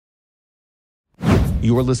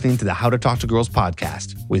You are listening to the How to Talk to Girls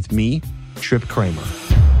podcast with me, Trip Kramer.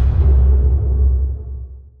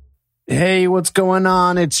 Hey, what's going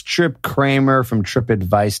on? It's Trip Kramer from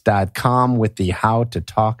tripadvice.com with the How to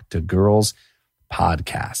Talk to Girls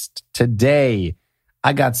podcast. Today,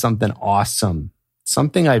 I got something awesome,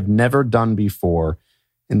 something I've never done before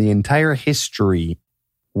in the entire history.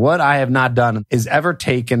 What I have not done is ever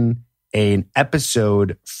taken an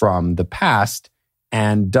episode from the past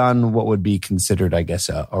and done what would be considered, I guess,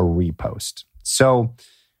 a repost. So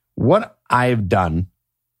what I've done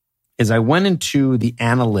is I went into the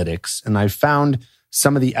analytics and I found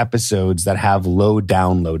some of the episodes that have low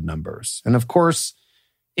download numbers. And of course,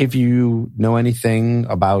 if you know anything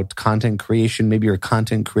about content creation, maybe you're a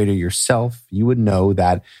content creator yourself, you would know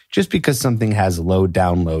that just because something has low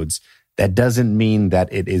downloads, that doesn't mean that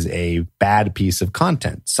it is a bad piece of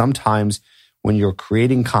content. Sometimes when you're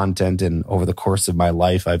creating content, and over the course of my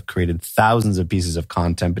life, I've created thousands of pieces of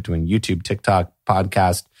content between YouTube, TikTok,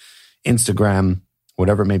 podcast, Instagram,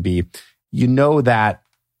 whatever it may be, you know that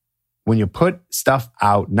when you put stuff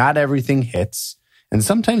out, not everything hits. And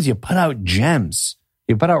sometimes you put out gems.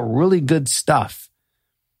 You put out really good stuff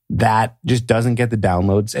that just doesn't get the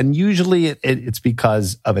downloads. And usually it's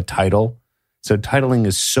because of a title. So titling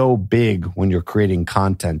is so big when you're creating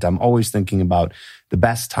content. I'm always thinking about the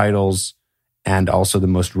best titles and also the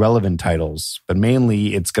most relevant titles. But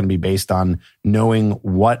mainly it's going to be based on knowing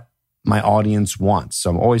what my audience wants.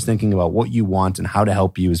 So I'm always thinking about what you want and how to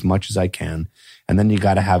help you as much as I can. And then you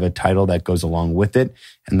got to have a title that goes along with it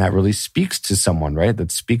and that really speaks to someone, right?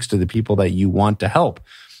 That speaks to the people that you want to help.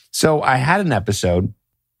 So I had an episode,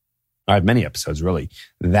 I had many episodes really,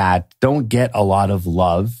 that don't get a lot of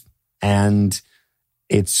love. And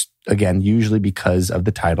it's, again, usually because of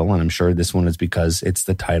the title. And I'm sure this one is because it's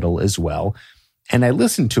the title as well. And I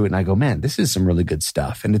listen to it and I go, man, this is some really good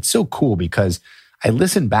stuff. And it's so cool because I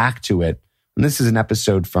listened back to it. And this is an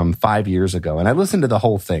episode from 5 years ago. And I listened to the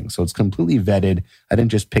whole thing. So it's completely vetted. I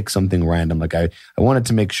didn't just pick something random. Like I wanted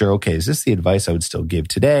to make sure, okay, is this the advice I would still give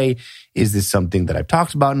today? Is this something that I've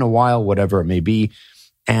talked about in a while? Whatever it may be.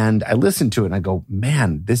 And I listened to it and I go,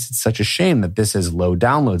 man, this is such a shame that this has low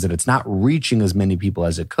downloads, that it's not reaching as many people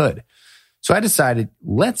as it could. So I decided,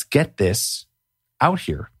 let's get this out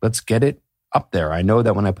here. Let's get it up there. I know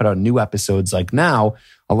that when I put out new episodes like now,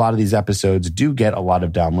 a lot of these episodes do get a lot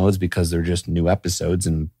of downloads because they're just new episodes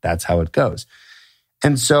and that's how it goes.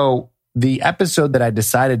 And so the episode that I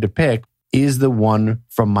decided to pick is the one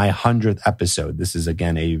from my 100th episode. This is,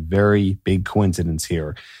 again, a very big coincidence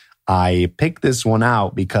here. I picked this one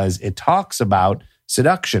out because it talks about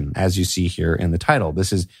seduction, as you see here in the title.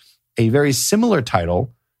 This is a very similar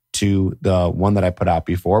title to the one that I put out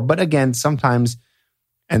before. But again, sometimes,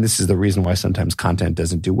 and this is the reason why sometimes content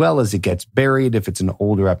doesn't do well, is it gets buried if it's an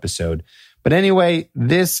older episode. But anyway,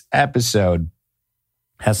 this episode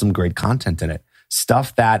has some great content in it.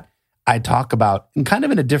 Stuff that I talk about in kind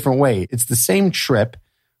of in a different way. It's the same trip,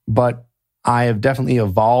 but I have definitely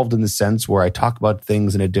evolved in the sense where I talk about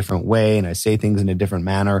things in a different way and I say things in a different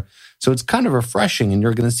manner. So it's kind of refreshing, and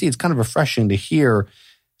you're going to see it's kind of refreshing to hear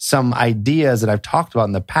some ideas that I've talked about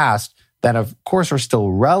in the past that, of course, are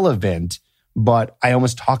still relevant, but I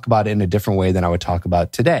almost talk about it in a different way than I would talk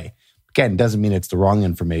about today. Again, it doesn't mean it's the wrong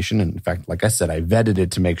information. And in fact, like I said, I vetted it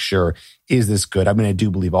to make sure, is this good? I mean, I do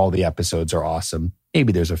believe all the episodes are awesome.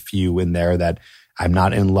 Maybe there's a few in there that I'm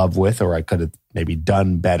not in love with, or I could have maybe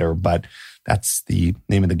done better, but that's the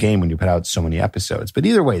name of the game when you put out so many episodes. But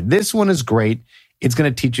either way, this one is great. It's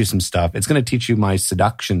going to teach you some stuff. It's going to teach you my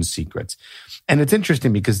seduction secrets. And it's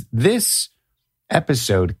interesting because this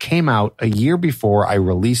episode came out a year before I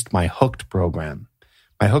released my Hooked program.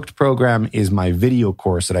 My Hooked program is my video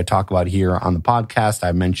course that I talk about here on the podcast.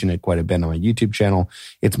 I mention it quite a bit on my YouTube channel.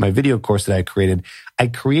 It's my video course that I created. I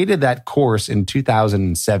created that course in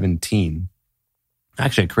 2017.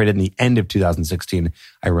 Actually, I created in the end of 2016.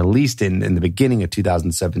 I released it in the beginning of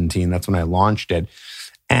 2017. That's when I launched it.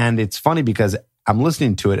 And it's funny because I'm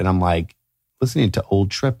listening to it and I'm like, listening to old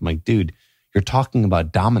Trip, I'm like, dude, you're talking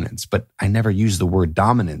about dominance, but I never use the word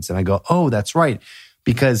dominance. And I go, oh, that's right.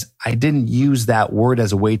 Because I didn't use that word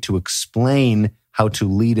as a way to explain how to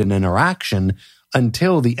lead an interaction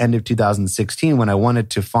until the end of 2016, when I wanted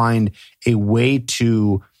to find a way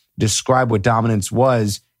to describe what dominance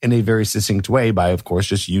was in a very succinct way by, of course,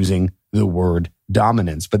 just using the word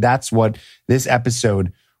dominance. But that's what this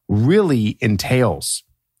episode really entails.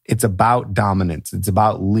 It's about dominance. It's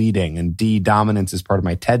about leading. And D, dominance, is part of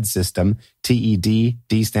my TED system. TED,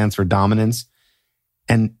 D stands for dominance.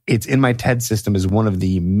 And it's in my TED system as one of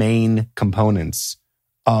the main components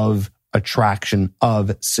of attraction,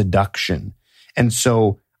 of seduction. And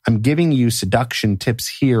so I'm giving you seduction tips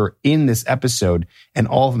here in this episode, and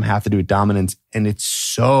all of them have to do with dominance, and it's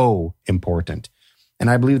so important. And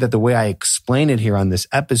I believe that the way I explain it here on this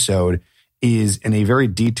episode is in a very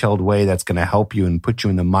detailed way that's going to help you and put you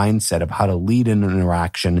in the mindset of how to lead an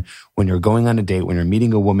interaction when you're going on a date, when you're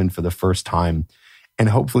meeting a woman for the first time, and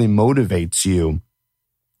hopefully motivates you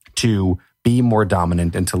to be more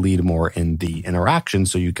dominant and to lead more in the interaction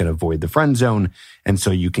so you can avoid the friend zone and so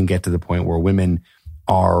you can get to the point where women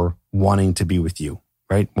are wanting to be with you,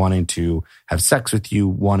 right? Wanting to have sex with you,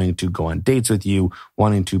 wanting to go on dates with you,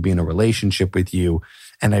 wanting to be in a relationship with you.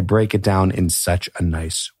 And I break it down in such a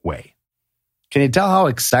nice way. Can you tell how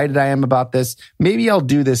excited I am about this? Maybe I'll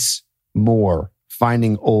do this more,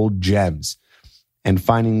 finding old gems and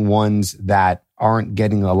finding ones that aren't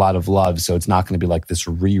getting a lot of love. So it's not going to be like this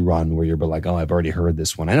rerun where you're like, oh, I've already heard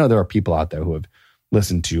this one. I know there are people out there who have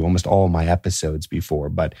listened to almost all of my episodes before,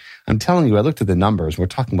 but I'm telling you, I looked at the numbers. We're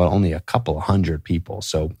talking about only a couple hundred people.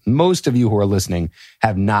 So most of you who are listening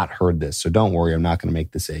have not heard this. So don't worry. I'm not going to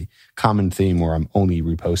make this a common theme where I'm only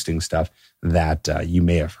reposting stuff that you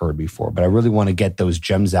may have heard before. But I really want to get those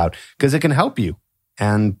gems out because it can help you.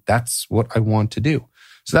 And that's what I want to do.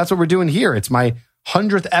 So that's what we're doing here. It's my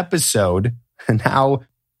 100th episode, now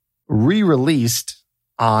re-released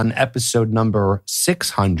on episode number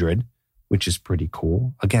 600, which is pretty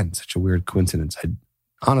cool. Again, such a weird coincidence. I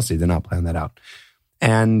honestly did not plan that out.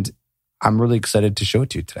 And I'm really excited to show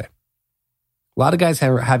it to you today. A lot of guys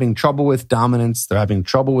are having trouble with dominance. They're having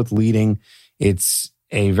trouble with leading. It's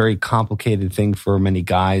a very complicated thing for many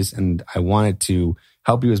guys, and I wanted to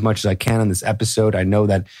help you as much as I can in this episode. I know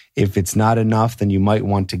that if it's not enough, then you might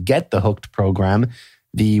want to get the Hooked program.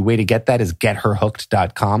 The way to get that is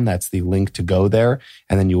getherhooked.com. That's the link to go there.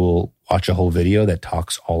 And then you will watch a whole video that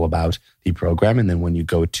talks all about the program. And then when you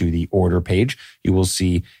go to the order page, you will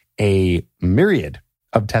see a myriad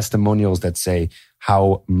of testimonials that say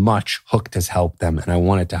how much Hooked has helped them. And I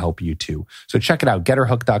want it to help you too. So check it out,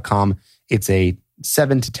 getherhooked.com. It's a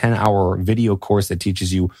 7 to 10 hour video course that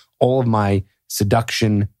teaches you all of my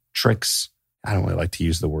seduction tricks. I don't really like to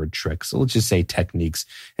use the word tricks. So let's just say techniques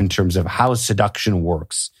in terms of how seduction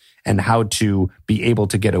works and how to be able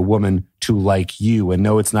to get a woman to like you. And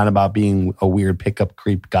no, it's not about being a weird pickup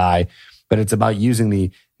creep guy, but it's about using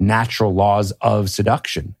the natural laws of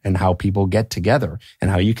seduction and how people get together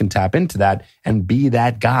and how you can tap into that and be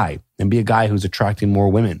that guy and be a guy who's attracting more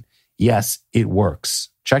women. Yes, it works.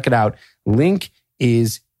 Check it out. Link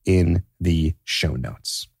is in the show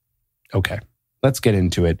notes. Okay, let's get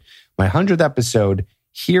into it. My 100th episode,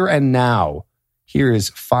 here and now. Here is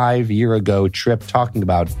 5 years ago Trip talking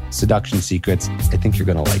about seduction secrets. I think you're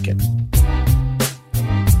going to like it.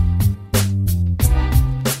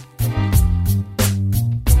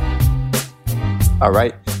 All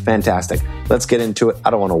right, fantastic. Let's get into it. I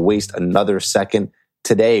don't want to waste another second.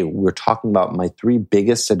 Today, we're talking about my 3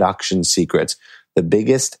 biggest seduction secrets, the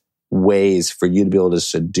biggest ways for you to be able to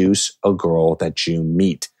seduce a girl that you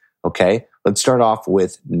meet. Okay, let's start off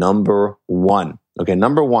with number 1. Okay,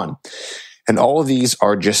 number 1. And all of these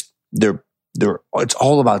are just, it's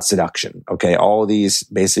all about seduction. Okay, all of these,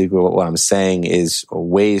 basically what I'm saying is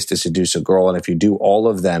ways to seduce a girl. And if you do all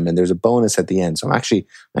of them, and there's a bonus at the end. So I'm actually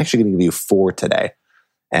going to give you 4 today.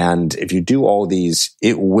 And if you do all these,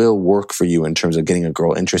 it will work for you in terms of getting a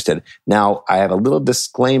girl interested. Now, I have a little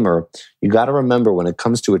disclaimer. You got to remember when it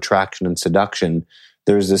comes to attraction and seduction,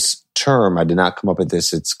 there's this term, I did not come up with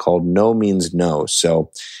this, it's called no means no. So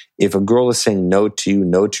if a girl is saying no to you,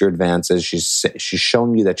 no to your advances, she's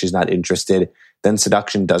showing you that she's not interested, then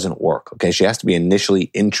seduction doesn't work. Okay, she has to be initially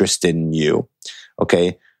interested in you.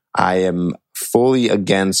 Okay, I am fully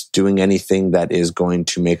against doing anything that is going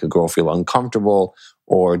to make a girl feel uncomfortable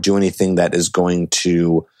or do anything that is going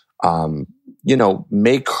to,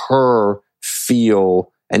 make her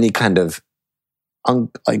feel any kind of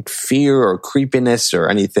like fear or creepiness or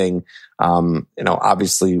anything.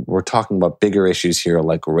 Obviously we're talking about bigger issues here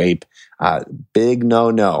like rape. Big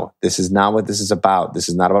no. This is not what this is about. This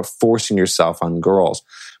is not about forcing yourself on girls,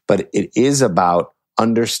 but it is about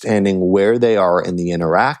understanding where they are in the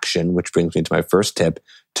interaction, which brings me to my first tip,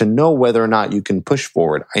 to know whether or not you can push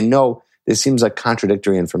forward. I know this seems like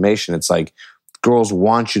contradictory information. It's like girls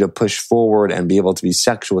want you to push forward and be able to be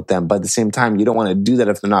sexual with them, but at the same time, you don't want to do that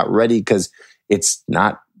if they're not ready because it's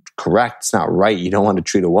not correct. It's not right. You don't want to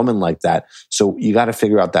treat a woman like that. So you got to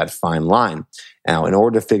figure out that fine line. Now, in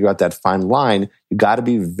order to figure out that fine line, you got to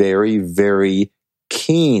be very, very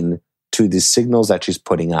keen to the signals that she's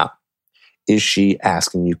putting out. Is she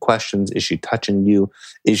asking you questions? Is she touching you?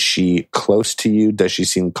 Is she close to you? Does she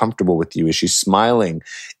seem comfortable with you? Is she smiling?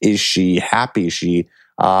 Is she happy? Is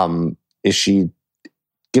she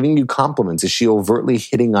giving you compliments? Is she overtly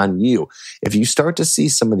hitting on you? If you start to see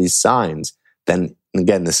some of these signs, then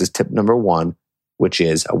again, this is tip number 1, which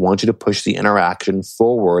is I want you to push the interaction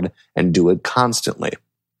forward and do it constantly.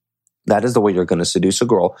 That is the way you're going to seduce a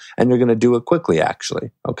girl, and you're going to do it quickly,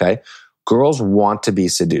 actually, okay? Girls want to be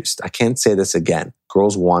seduced. I can't say this again.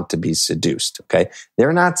 Girls want to be seduced, okay?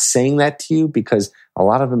 They're not saying that to you because a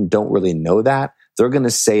lot of them don't really know that. They're going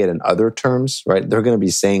to say it in other terms, right? They're going to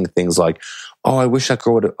be saying things like, oh, I wish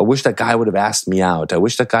that guy would have asked me out. I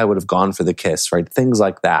wish that guy would have gone for the kiss, right? Things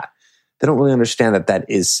like that. They don't really understand that that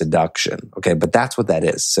is seduction, okay? But that's what that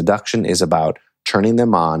is. Seduction is about turning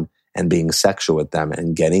them on and being sexual with them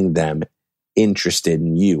and getting them interested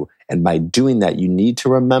in you. And by doing that, you need to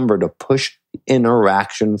remember to push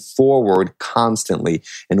interaction forward constantly.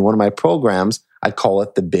 In one of my programs, I call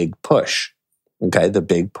it the big push, okay? The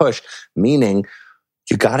big push, meaning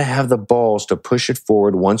you got to have the balls to push it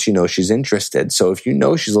forward once you know she's interested. So if you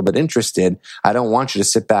know she's a little bit interested, I don't want you to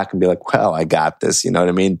sit back and be like, well, I got this. You know what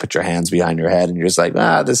I mean? Put your hands behind your head and you're just like,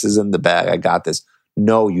 this is in the bag. I got this.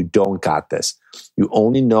 No, you don't got this. You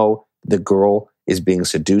only know the girl is being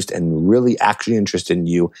seduced and really actually interested in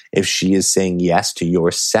you if she is saying yes to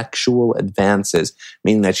your sexual advances,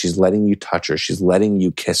 meaning that she's letting you touch her, she's letting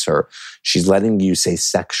you kiss her, she's letting you say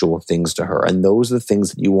sexual things to her. And those are the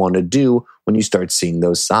things that you want to do when you start seeing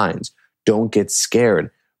those signs. Don't get scared.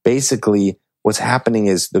 Basically, what's happening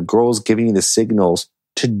is the girl's giving you the signals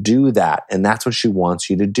to do that. And that's what she wants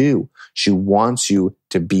you to do. She wants you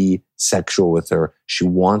to be sexual with her. She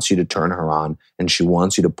wants you to turn her on, and she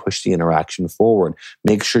wants you to push the interaction forward.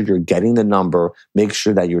 Make sure you're getting the number. Make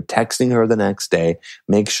sure that you're texting her the next day.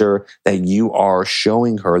 Make sure that you are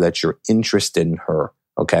showing her that you're interested in her,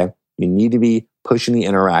 okay? You need to be pushing the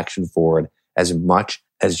interaction forward as much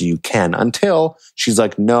as you can until she's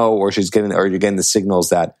like, no, or you're getting the signals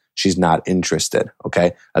that she's not interested,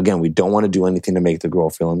 okay? Again, we don't want to do anything to make the girl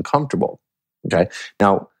feel uncomfortable, okay?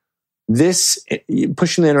 Now, this,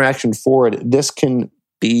 pushing the interaction forward, this can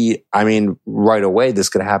be, right away, this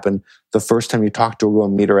could happen the first time you talk to a girl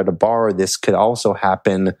and meet her at a bar. This could also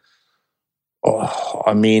happen,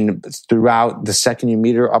 throughout the second you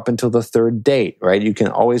meet her up until the third date, right? You can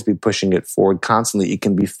always be pushing it forward constantly. It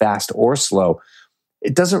can be fast or slow.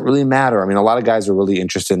 It doesn't really matter. A lot of guys are really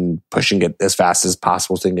interested in pushing it as fast as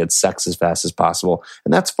possible so they can get sex as fast as possible.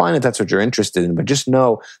 And that's fine if that's what you're interested in. But just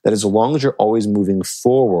know that as long as you're always moving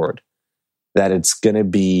forward, that it's going to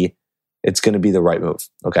be the right move,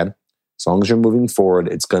 okay? As long as you're moving forward,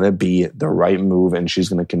 it's going to be the right move, and she's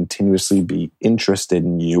going to continuously be interested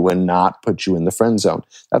in you and not put you in the friend zone.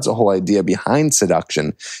 That's the whole idea behind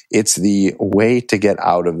seduction. It's the way to get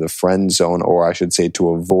out of the friend zone, or I should say to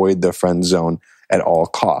avoid the friend zone at all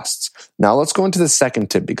costs. Now let's go into the second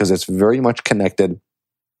tip because it's very much connected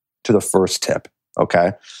to the first tip,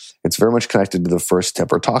 okay? It's very much connected to the first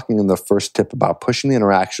tip. We're talking in the first tip about pushing the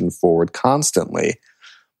interaction forward constantly,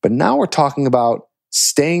 but now we're talking about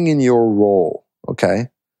staying in your role, okay?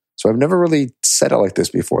 So I've never really said it like this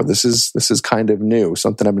before. This is kind of new,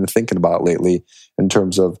 something I've been thinking about lately in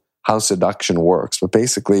terms of how seduction works. But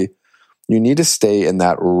basically, you need to stay in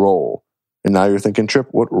that role. And now you're thinking, Trip,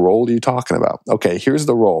 what role are you talking about? Okay, here's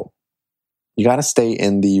the role. You got to stay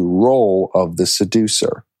in the role of the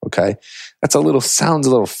seducer, okay? Sounds a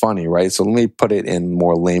little funny, right? So let me put it in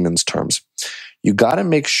more layman's terms. You got to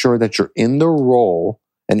make sure that you're in the role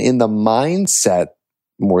and in the mindset,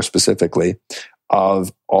 more specifically,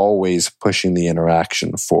 of always pushing the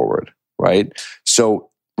interaction forward, right? So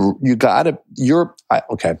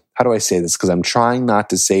okay, how do I say this? Because I'm trying not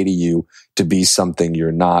to say to you to be something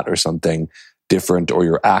you're not or something different or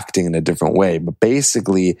you're acting in a different way. But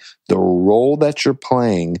basically, the role that you're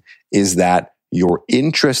playing is that you're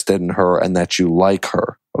interested in her and that you like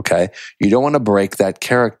her, okay? You don't want to break that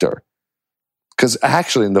character. Because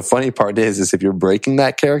actually, the funny part is if you're breaking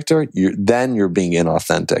that character, then you're being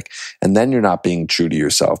inauthentic. And then you're not being true to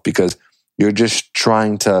yourself because you're just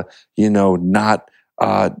trying to,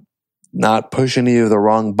 not push any of the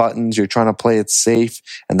wrong buttons. You're trying to play it safe.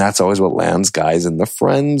 And that's always what lands guys in the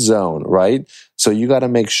friend zone, right? So you got to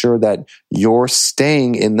make sure that you're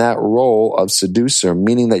staying in that role of seducer,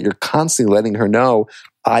 meaning that you're constantly letting her know,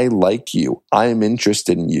 I like you. I'm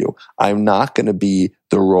interested in you. I'm not going to be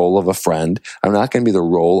the role of a friend. I'm not going to be the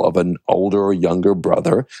role of an older or younger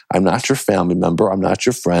brother. I'm not your family member. I'm not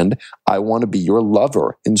your friend. I want to be your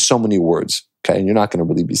lover in so many words. Okay. And you're not going to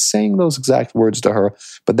really be saying those exact words to her,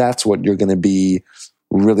 but that's what you're going to be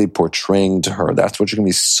really portraying to her. That's what you're going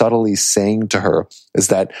to be subtly saying to her is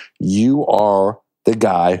that you are the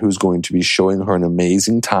guy who's going to be showing her an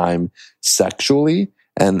amazing time sexually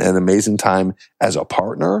and an amazing time as a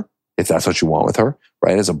partner if that's what you want with her,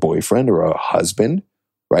 right? As a boyfriend or a husband,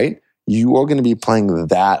 right? You are going to be playing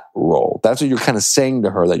that role. That's what you're kind of saying to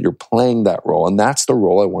her, that you're playing that role. And that's the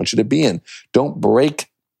role I want you to be in. Don't break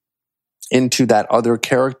into that other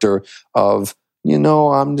character of,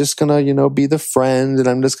 I'm just gonna, be the friend, and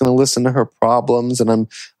I'm just gonna listen to her problems, and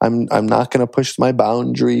I'm not gonna push my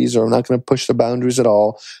boundaries, or I'm not gonna push the boundaries at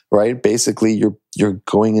all, right? Basically, you're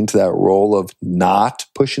going into that role of not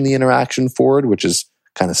pushing the interaction forward, which is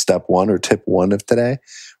kind of step one or tip one of today,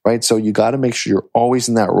 right? So you got to make sure you're always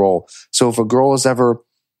in that role. So if a girl is ever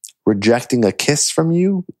rejecting a kiss from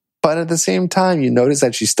you, but at the same time, you notice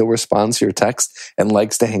that she still responds to your text and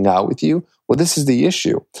likes to hang out with you, well, this is the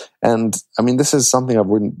issue. And I mean, this is something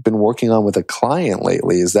I've been working on with a client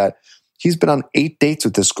lately, is that he's been on 8 dates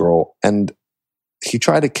with this girl, and he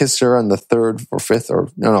tried to kiss her on the third or fifth, it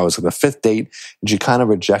was the 5th date, and she kind of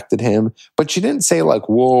rejected him. But she didn't say like,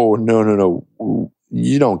 whoa, no,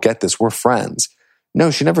 you don't get this, we're friends.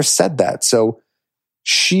 No, she never said that. So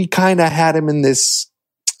she kind of had him in this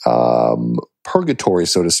purgatory,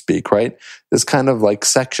 so to speak, right? This kind of like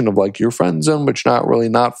section of like your friend zone, but you're not really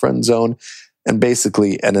not friend zone. And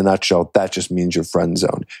basically, in a nutshell, that just means you're friend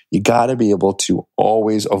zone. You got to be able to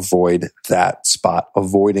always avoid that spot,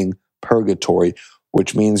 avoiding purgatory,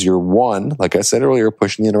 which means you're, 1, like I said earlier,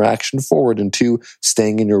 pushing the interaction forward, and 2,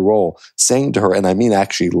 staying in your role, saying to her, and I mean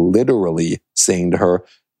actually literally saying to her,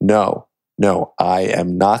 no, I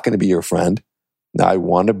am not going to be your friend. I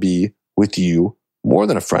want to be with you more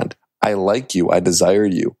than a friend. I like you. I desire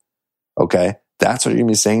you. Okay? That's what you're going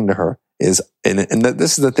to be saying to her. And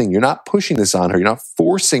this is the thing. You're not pushing this on her. You're not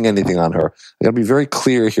forcing anything on her. I got to be very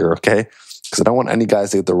clear here, okay? Because I don't want any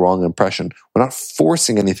guys to get the wrong impression. We're not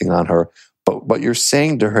forcing anything on her. But what you're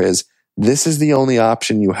saying to her is, this is the only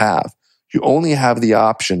option you have. You only have the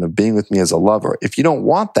option of being with me as a lover. If you don't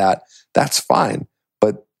want that, that's fine.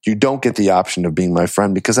 But you don't get the option of being my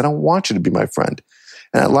friend, because I don't want you to be my friend.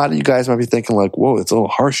 And a lot of you guys might be thinking like, whoa, it's a little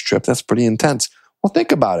harsh, Trip. That's pretty intense. Well,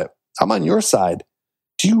 think about it. I'm on your side.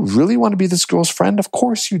 Do you really want to be this girl's friend? Of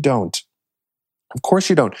course you don't. Of course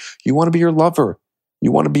you don't. You want to be your lover.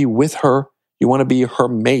 You want to be with her. You want to be her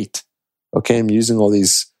mate. Okay, I'm using all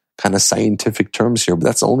these kind of scientific terms here, but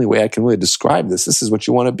that's the only way I can really describe this. This is what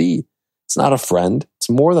you want to be. It's not a friend. It's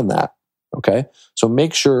more than that. Okay, so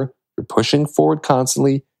make sure you're pushing forward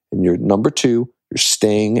constantly, and you're, number 2, you're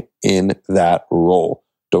staying in that role.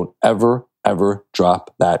 Don't ever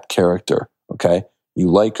drop that character. Okay, you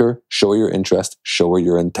like her, show her your interest, show her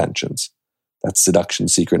your intentions. That's seduction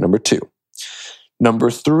secret number 2. Number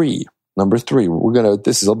three, this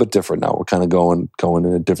is a little bit different now. We're kind of going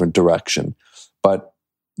in a different direction, but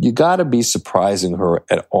you got to be surprising her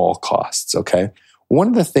at all costs. Okay. One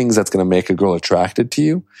of the things that's going to make a girl attracted to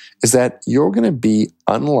you is that you're going to be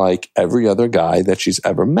unlike every other guy that she's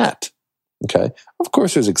ever met. Okay. Of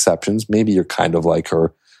course, there's exceptions. Maybe you're kind of like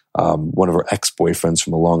her, one of her ex-boyfriends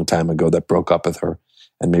from a long time ago that broke up with her.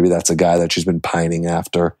 And maybe that's a guy that she's been pining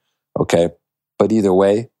after. Okay. But either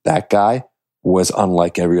way, that guy was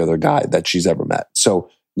unlike every other guy that she's ever met. So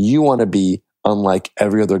you want to be unlike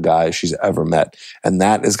every other guy she's ever met. And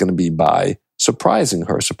that is going to be by surprising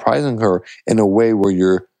her in a way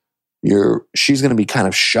where she's going to be kind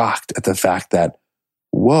of shocked at the fact that,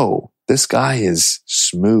 whoa, this guy is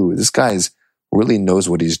smooth. This guy really knows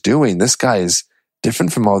what he's doing. This guy is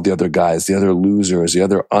different from all the other guys, the other losers, the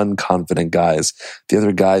other unconfident guys, the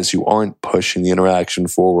other guys who aren't pushing the interaction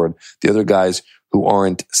forward, the other guys who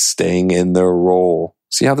aren't staying in their role.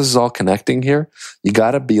 See how this is all connecting here? You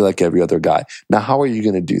got to be like every other guy. Now, how are you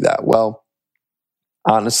going to do that? Well,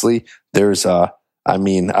 honestly,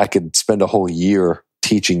 I could spend a whole year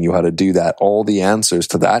teaching you how to do that. All the answers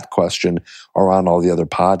to that question are on all the other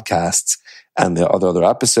podcasts and the other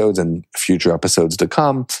episodes and future episodes to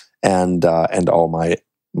come, and all my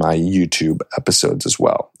YouTube episodes as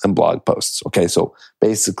well, and blog posts. Okay, so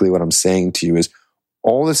basically what I'm saying to you is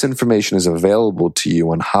all this information is available to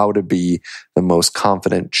you on how to be the most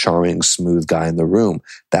confident, charming, smooth guy in the room.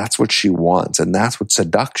 That's what she wants, and that's what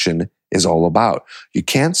seduction is all about. You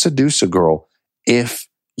can't seduce a girl if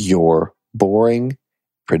you're boring,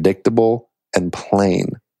 predictable, and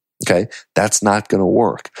plain. Okay? That's not going to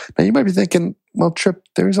work. Now, you might be thinking, well, Trip,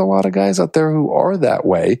 there's a lot of guys out there who are that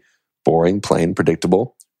way, boring, plain,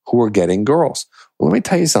 predictable, who are getting girls. Well, let me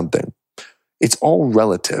tell you something. It's all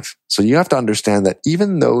relative. So you have to understand that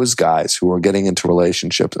even those guys who are getting into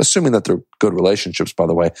relationships, assuming that they're good relationships, by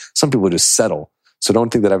the way, some people just settle. So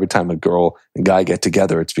don't think that every time a girl and guy get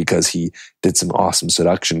together, it's because he did some awesome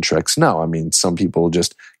seduction tricks. No, I mean, some people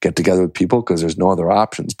just get together with people because there's no other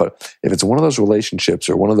options. But if it's one of those relationships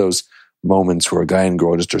or one of those moments where a guy and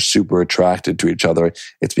girl just are super attracted to each other,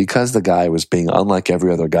 it's because the guy was being unlike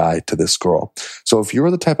every other guy to this girl. So if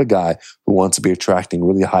you're the type of guy who wants to be attracting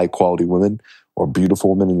really high quality women or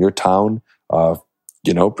beautiful women in your town,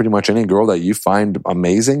 pretty much any girl that you find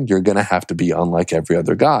amazing, you're going to have to be unlike every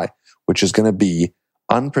other guy, which is going to be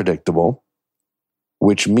unpredictable,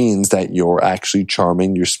 which means that you're actually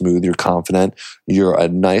charming, you're smooth, you're confident, you're a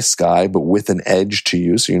nice guy, but with an edge to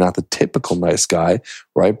you. So you're not the typical nice guy,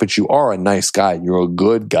 right? But you are a nice guy. You're a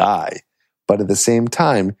good guy. But at the same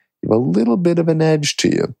time, you have a little bit of an edge to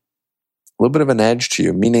you. A little bit of an edge to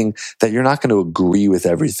you, meaning that you're not going to agree with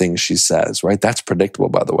everything she says, right? That's predictable,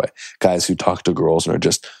 by the way. Guys who talk to girls and are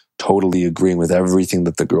just totally agreeing with everything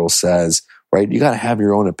that the girl says, right? You got to have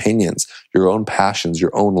your own opinions, your own passions,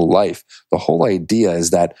 your own life. The whole idea is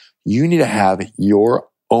that you need to have your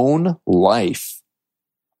own life,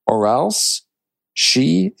 or else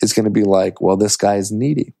she is going to be like, well, this guy is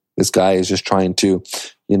needy. This guy is just trying to,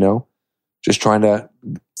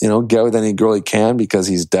 get with any girl he can because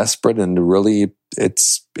he's desperate, and really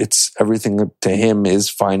it's everything to him is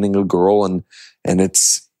finding a girl, and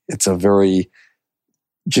it's a very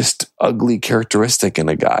just ugly characteristic in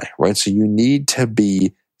a guy, right? So you need to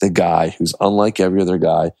be the guy who's unlike every other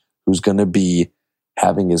guy, who's going to be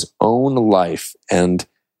having his own life and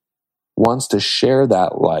wants to share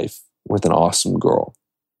that life with an awesome girl.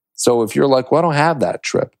 So if you're like, well, I don't have that,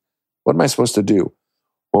 Trip, what am I supposed to do?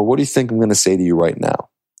 Well, what do you think I'm going to say to you right now?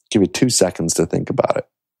 Give you 2 seconds to think about it.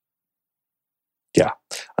 Yeah,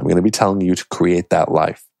 I'm going to be telling you to create that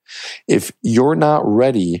life. If you're not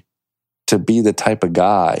ready to be the type of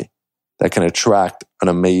guy that can attract an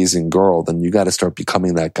amazing girl, then you got to start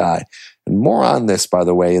becoming that guy. And more on this, by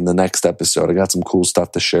the way, in the next episode. I got some cool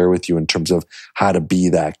stuff to share with you in terms of how to be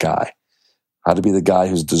that guy, how to be the guy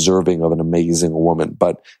who's deserving of an amazing woman.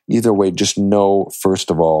 But either way, just know, first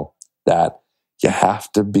of all, that you have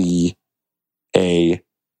to be a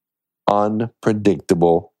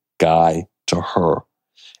unpredictable guy to her.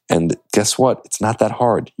 And guess what? It's not that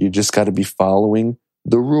hard. You just got to be following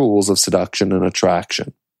the rules of seduction and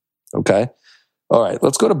attraction. Okay? All right,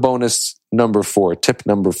 let's go to bonus number 4, tip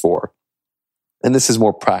number 4. And this is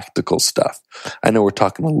more practical stuff. I know we're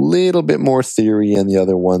talking a little bit more theory in the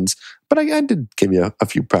other ones, but I did give you a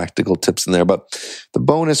few practical tips in there. But the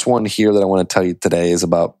bonus one here that I want to tell you today is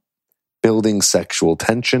about building sexual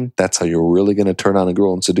tension. That's how you're really going to turn on a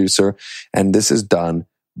girl and seduce her. And this is done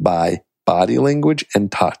by body language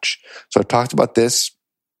and touch. So I've talked about this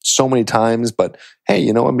so many times, but hey,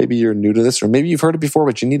 you know what? Maybe you're new to this, or maybe you've heard it before,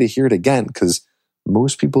 but you need to hear it again, because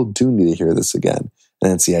most people do need to hear this again.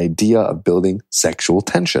 And it's the idea of building sexual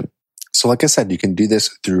tension. So like I said, you can do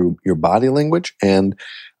this through your body language and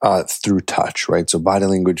through touch, right? So body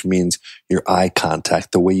language means your eye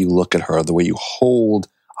contact, the way you look at her, the way you hold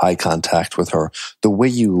eye contact with her, the way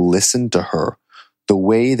you listen to her, the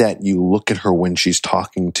way that you look at her when she's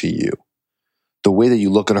talking to you, the way that you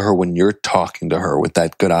look at her when you're talking to her with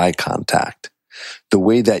that good eye contact, the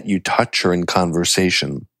way that you touch her in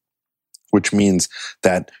conversation, which means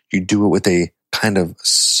that you do it with a kind of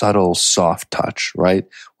subtle, soft touch, right?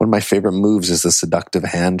 One of my favorite moves is the seductive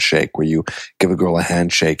handshake, where you give a girl a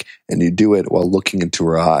handshake and you do it while looking into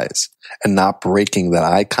her eyes and not breaking that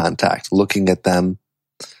eye contact, looking at them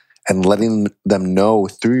and letting them know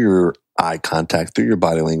through your eye contact, through your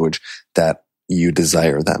body language, that you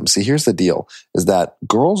desire them. See, here's the deal, is that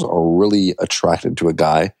girls are really attracted to a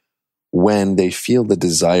guy when they feel the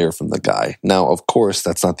desire from the guy. Now, of course,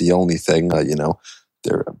 that's not the only thing.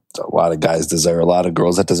 There are a lot of guys desire a lot of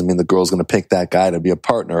girls. That doesn't mean the girl's going to pick that guy to be a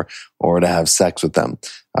partner or to have sex with them.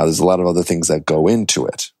 There's a lot of other things that go into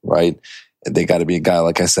it, right? They got to be a guy,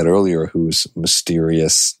 like I said earlier, who's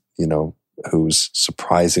mysterious, who's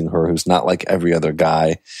surprising her, who's not like every other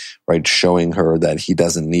guy, right? Showing her that he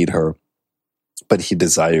doesn't need her, but he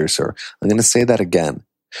desires her. I'm going to say that again.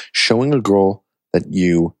 Showing a girl that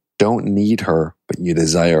you don't need her, but you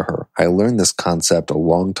desire her. I learned this concept a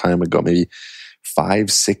long time ago, maybe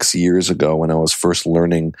 5-6 years ago, when I was first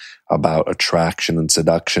learning about attraction and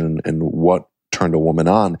seduction and what turned a woman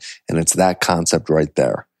on. And it's that concept right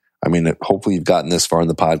there. I mean, hopefully you've gotten this far in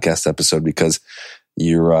the podcast episode, because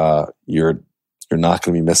you're not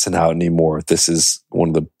going to be missing out anymore. This is one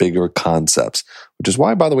of the bigger concepts, which is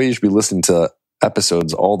why, by the way, you should be listening to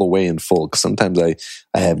episodes all the way in full, because sometimes I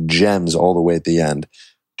have gems all the way at the end,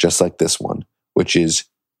 just like this one, which is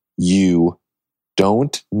you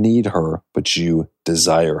don't need her, but you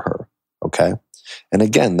desire her, okay? And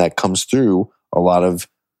again, that comes through a lot of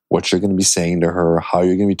what you're going to be saying to her, how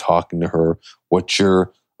you're going to be talking to her, what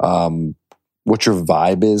you're what your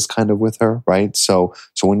vibe is kind of with her, right? So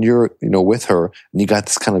when you're, with her and you got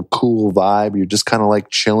this kind of cool vibe, you're just kind of like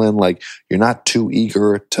chilling, like you're not too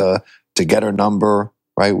eager to get her number,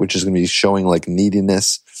 right? Which is going to be showing like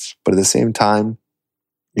neediness. But at the same time,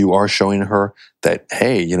 you are showing her that,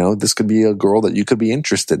 hey, this could be a girl that you could be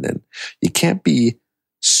interested in. You can't be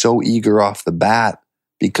so eager off the bat,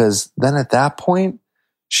 because then at that point,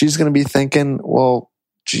 she's going to be thinking, well,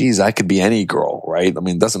 geez, I could be any girl, right? I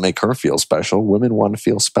mean, it doesn't make her feel special. Women want to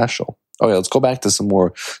feel special. Okay, let's go back to some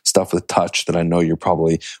more stuff with touch that I know you're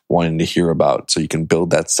probably wanting to hear about so you can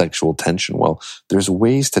build that sexual tension. Well, there's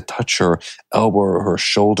ways to touch her elbow or her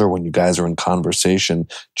shoulder when you guys are in conversation,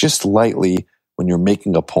 just lightly when you're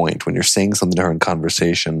making a point, when you're saying something to her in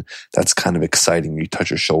conversation. That's kind of exciting. You touch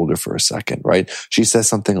her shoulder for a second, right? She says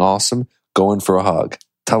something awesome, go in for a hug.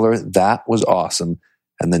 Tell her that was awesome.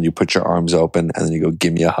 And then you put your arms open and then you go,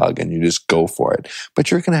 give me a hug, and you just go for it.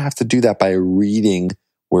 But you're going to have to do that by reading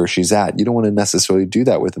where she's at. You don't want to necessarily do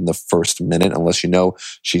that within the first minute unless you know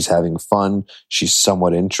she's having fun, she's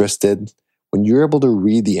somewhat interested. When you're able to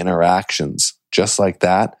read the interactions just like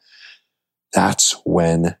that, that's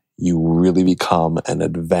when you really become an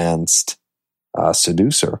advanced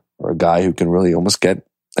seducer, or a guy who can really almost get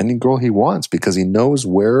any girl he wants because he knows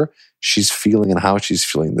where she's feeling and how she's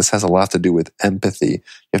feeling. This has a lot to do with empathy. You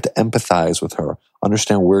have to empathize with her,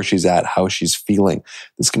 understand where she's at, how she's feeling.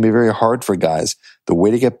 This can be very hard for guys. The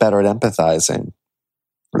way to get better at empathizing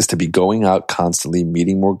is to be going out constantly,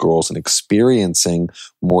 meeting more girls and experiencing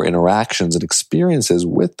more interactions and experiences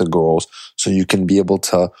with the girls so you can be able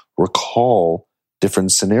to recall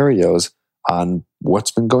different scenarios on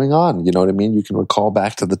what's been going on. You know what I mean? You can recall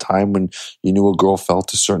back to the time when you knew a girl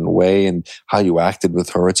felt a certain way and how you acted with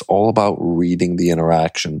her. It's all about reading the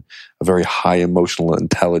interaction, a very high emotional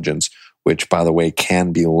intelligence, which, by the way,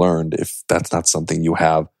 can be learned if that's not something you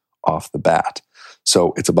have off the bat.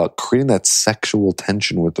 So it's about creating that sexual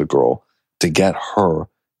tension with the girl to get her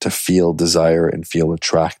to feel desire and feel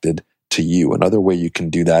attracted to you. Another way you can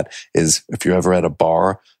do that is if you're ever at a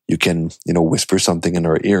bar, you can, whisper something in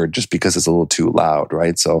her ear just because it's a little too loud,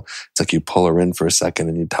 right? So it's like you pull her in for a second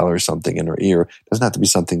and you tell her something in her ear. It doesn't have to be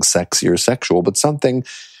something sexy or sexual, but something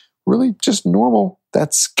really just normal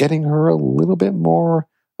that's getting her a little bit more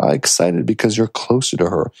excited because you're closer to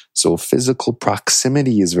her. So physical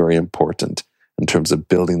proximity is very important in terms of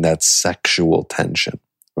building that sexual tension,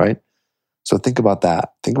 right? So think about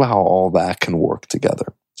that. Think about how all that can work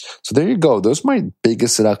together. So there you go. Those are my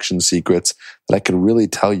biggest seduction secrets that I could really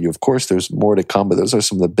tell you. Of course, there's more to come, but those are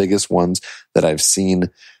some of the biggest ones that I've seen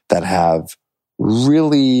that have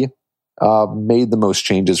really made the most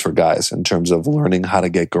changes for guys in terms of learning how to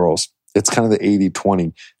get girls. It's kind of the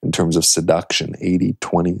 80-20 in terms of seduction,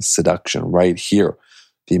 80-20 seduction right here.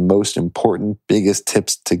 The most important, biggest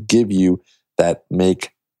tips to give you that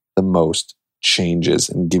make the most changes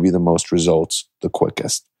and give you the most results the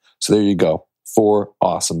quickest. So there you go. 4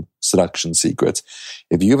 awesome seduction secrets.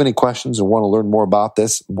 If you have any questions and want to learn more about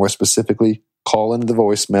this, more specifically, call into the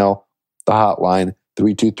voicemail, the hotline,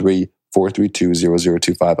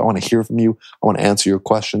 323-432-0025. I want to hear from you. I want to answer your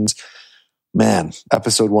questions. Man,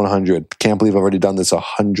 episode 100. Can't believe I've already done this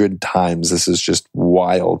 100 times. This is just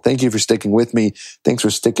wild. Thank you for sticking with me. Thanks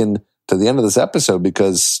for sticking to the end of this episode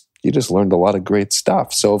because you just learned a lot of great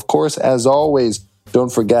stuff. So, of course, as always,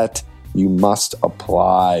 don't forget, you must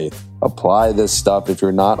apply. Apply this stuff. If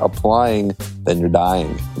you're not applying, then you're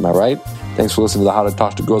dying. Am I right? Thanks for listening to the How to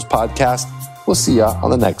Talk to Girls podcast. We'll see ya on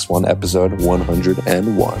the next one, episode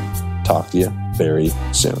 101. Talk to you very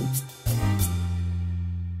soon.